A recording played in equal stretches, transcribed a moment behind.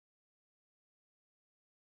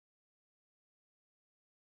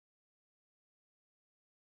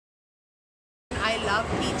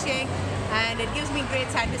it gives me great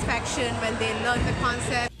satisfaction when they learn the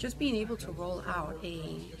concept. Just being able to roll out a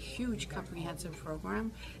huge comprehensive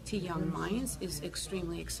program to young minds is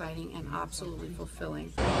extremely exciting and absolutely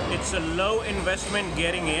fulfilling. It's a low investment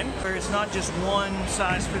getting in. It's not just one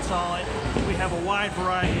size fits all. We have a wide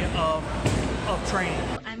variety of training.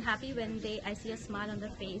 I'm happy when I see a smile on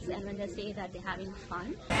their face and when they say that they're having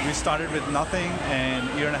fun. We started with nothing, and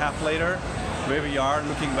a year and a half later, where we are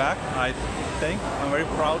looking back, I think I'm very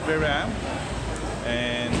proud where I am,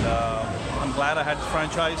 and I'm glad I had this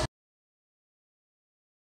franchise.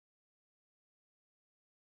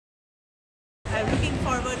 I'm looking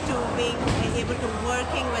forward to being able to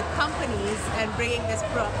working with companies and bringing this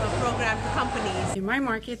program to companies. In my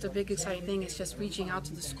market, the big exciting thing is just reaching out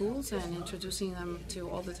to the schools and introducing them to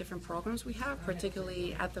all the different programs we have.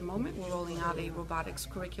 Particularly at the moment, we're rolling out a robotics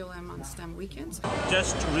curriculum on STEM weekends.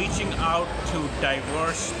 Just reaching out to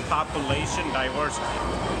diverse population, diverse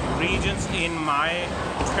regions in my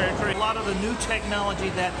territory. A lot of the new technology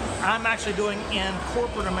that I'm actually doing in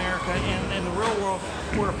corporate America, in the real world,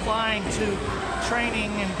 we're applying to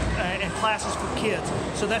training and classes for kids.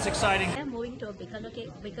 So that's exciting. I'm moving to a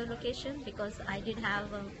bigger location because I did have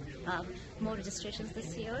more registrations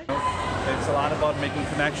this year. It's a lot about making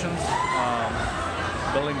connections,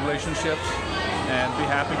 building relationships, and be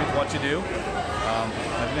happy with what you do.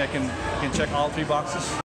 I think I can check all three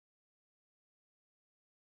boxes.